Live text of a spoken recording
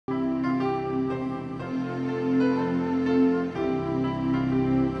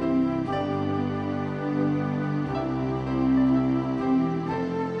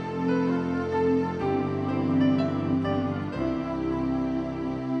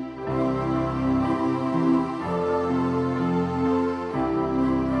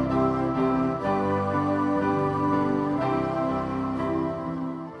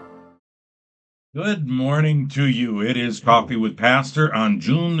Good morning to you. It is Coffee with Pastor on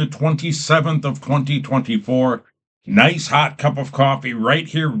June the 27th of 2024. Nice hot cup of coffee right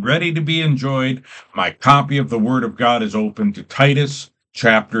here, ready to be enjoyed. My copy of the Word of God is open to Titus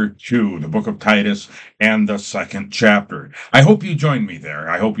chapter 2, the book of Titus, and the second chapter. I hope you join me there.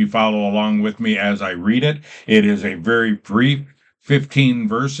 I hope you follow along with me as I read it. It is a very brief 15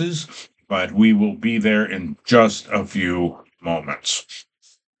 verses, but we will be there in just a few moments.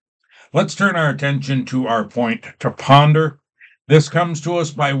 Let's turn our attention to our point to ponder. This comes to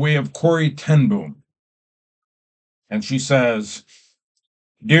us by way of Corrie ten Boom. And she says,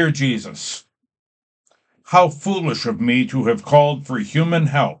 Dear Jesus, how foolish of me to have called for human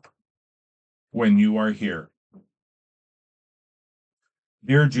help when you are here.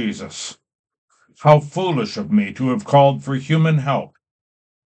 Dear Jesus, how foolish of me to have called for human help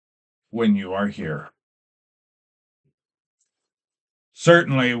when you are here.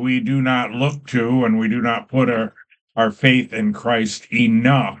 Certainly, we do not look to and we do not put our faith in Christ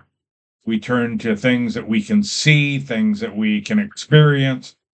enough. We turn to things that we can see, things that we can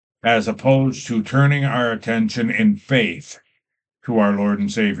experience, as opposed to turning our attention in faith to our Lord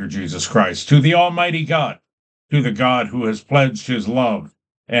and Savior Jesus Christ, to the Almighty God, to the God who has pledged his love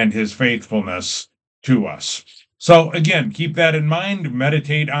and his faithfulness to us. So again, keep that in mind,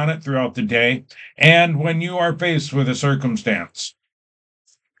 meditate on it throughout the day, and when you are faced with a circumstance,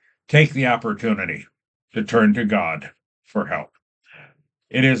 take the opportunity to turn to God for help.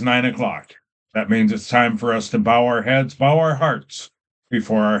 It is 9 o'clock. That means it's time for us to bow our heads, bow our hearts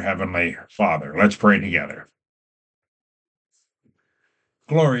before our Heavenly Father. Let's pray together.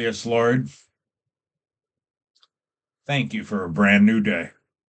 Glorious Lord, thank you for a brand new day.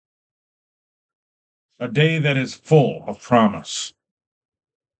 A day that is full of promise.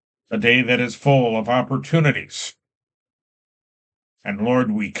 A day that is full of opportunities. And Lord,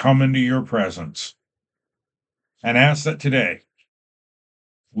 we come into your presence and ask that today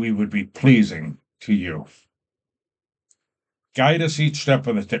we would be pleasing to you. Guide us each step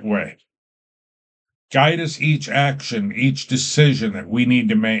of the way. Guide us each action, each decision that we need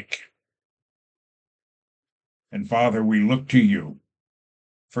to make. And Father, we look to you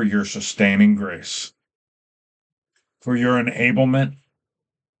for your sustaining grace, for your enablement,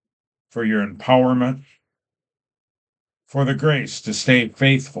 for your empowerment, for the grace to stay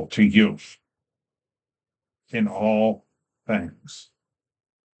faithful to you in all things.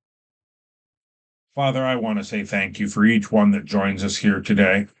 Father, I want to say thank you for each one that joins us here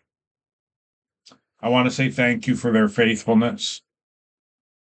today. I want to say thank you for their faithfulness.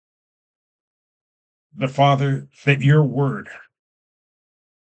 The Father, that your word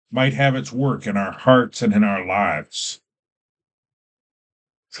might have its work in our hearts and in our lives,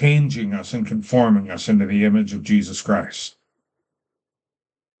 changing us and conforming us into the image of Jesus Christ.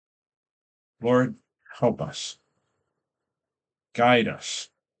 Lord, help us, guide us,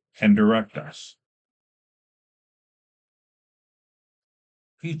 and direct us.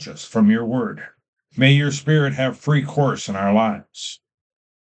 Teach us from your word. May your Spirit have free course in our lives.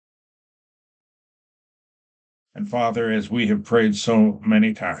 And Father, as we have prayed so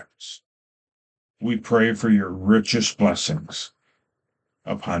many times, we pray for your richest blessings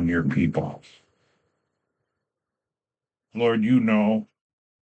upon your people. Lord, you know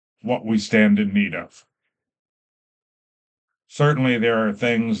what we stand in need of. Certainly there are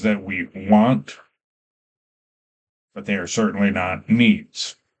things that we want, but they are certainly not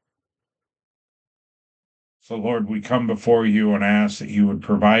needs. So, Lord, we come before you and ask that you would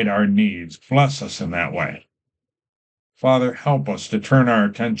provide our needs. Bless us in that way. Father, help us to turn our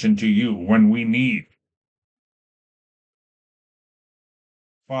attention to you when we need.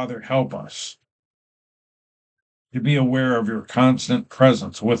 Father, help us to be aware of your constant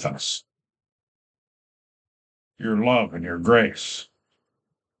presence with us, your love and your grace,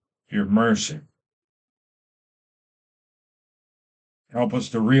 your mercy. Help us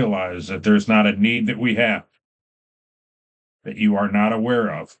to realize that there's not a need that we have that you are not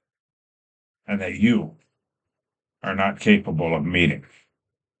aware of and that you are not capable of meeting.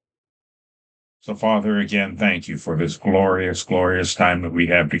 So, Father, again, thank you for this glorious, glorious time that we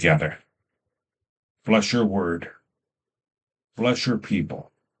have together. Bless your word. Bless your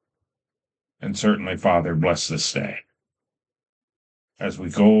people. And certainly, Father, bless this day. As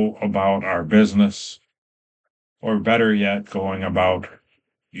we go about our business, or better yet, going about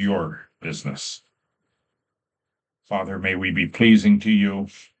your business. Father, may we be pleasing to you.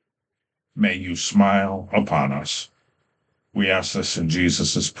 May you smile upon us. We ask this in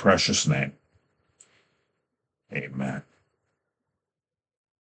Jesus' precious name. Amen.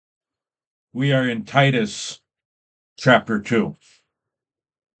 We are in Titus chapter 2.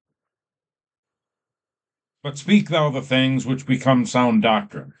 But speak thou the things which become sound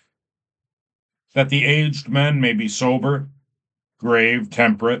doctrine, that the aged men may be sober, grave,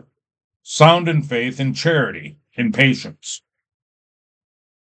 temperate, sound in faith, in charity, in patience.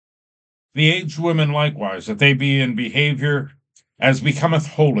 The aged women likewise, that they be in behavior as becometh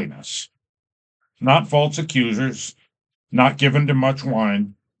holiness, not false accusers, not given to much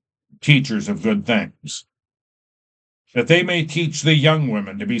wine, teachers of good things, that they may teach the young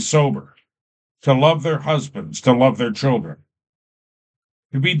women to be sober, to love their husbands, to love their children,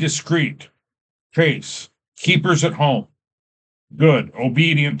 to be discreet, chaste, keepers at home, good,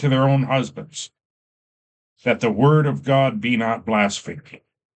 obedient to their own husbands, that the word of God be not blasphemed.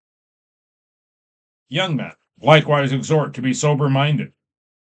 Young men likewise exhort to be sober-minded,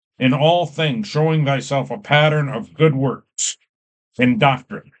 in all things showing thyself a pattern of good works, in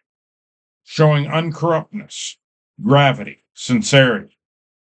doctrine, showing uncorruptness, gravity, sincerity,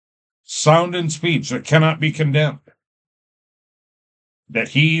 sound in speech that cannot be condemned, that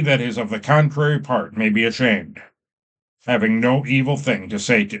he that is of the contrary part may be ashamed, having no evil thing to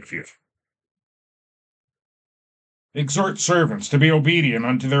say to you. Exhort servants to be obedient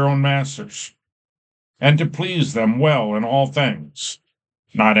unto their own masters, and to please them well in all things,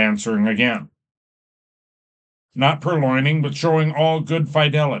 not answering again, not purloining, but showing all good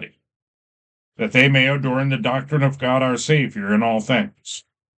fidelity, that they may adorn the doctrine of God our Savior in all things.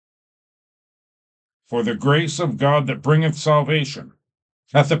 For the grace of God that bringeth salvation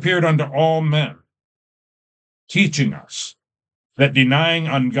hath appeared unto all men, teaching us that denying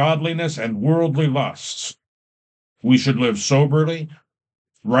ungodliness and worldly lusts, we should live soberly,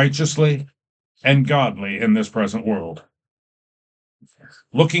 righteously, and godly in this present world,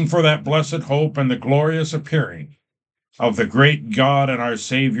 looking for that blessed hope and the glorious appearing of the great God and our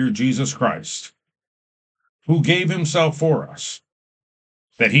Savior Jesus Christ, who gave himself for us,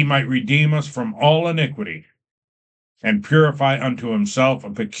 that he might redeem us from all iniquity, and purify unto himself a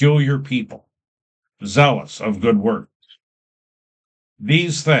peculiar people, zealous of good works.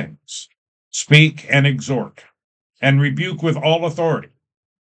 These things speak and exhort, and rebuke with all authority.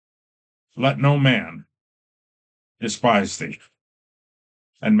 Let no man despise thee.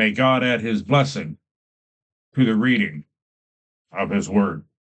 And may God add his blessing to the reading of his word.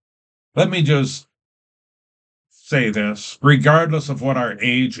 Let me just say this, regardless of what our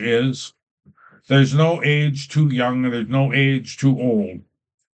age is, there's no age too young, there's no age too old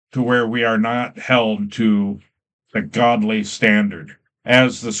to where we are not held to the godly standard,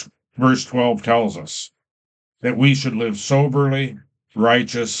 as this verse 12 tells us, that we should live soberly,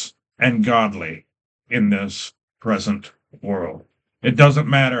 righteous, and godly in this present world. It doesn't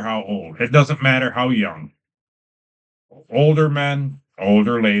matter how old, it doesn't matter how young. Older men,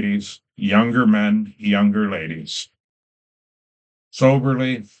 older ladies, younger men, younger ladies.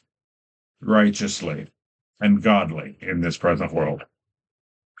 Soberly, righteously, and godly in this present world.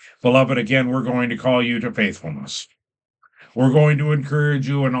 Beloved, again, we're going to call you to faithfulness. We're going to encourage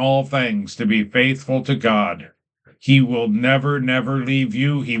you in all things to be faithful to God. He will never, never leave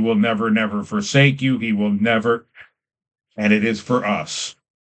you. He will never, never forsake you. He will never, and it is for us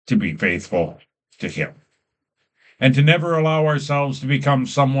to be faithful to him. And to never allow ourselves to become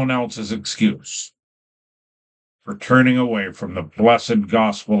someone else's excuse for turning away from the blessed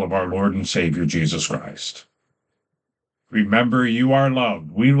gospel of our Lord and Savior, Jesus Christ. Remember, you are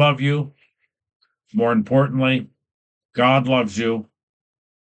loved. We love you. More importantly, God loves you.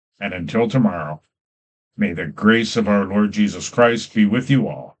 And until tomorrow, may the grace of our Lord Jesus Christ be with you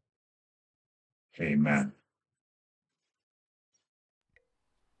all. Amen.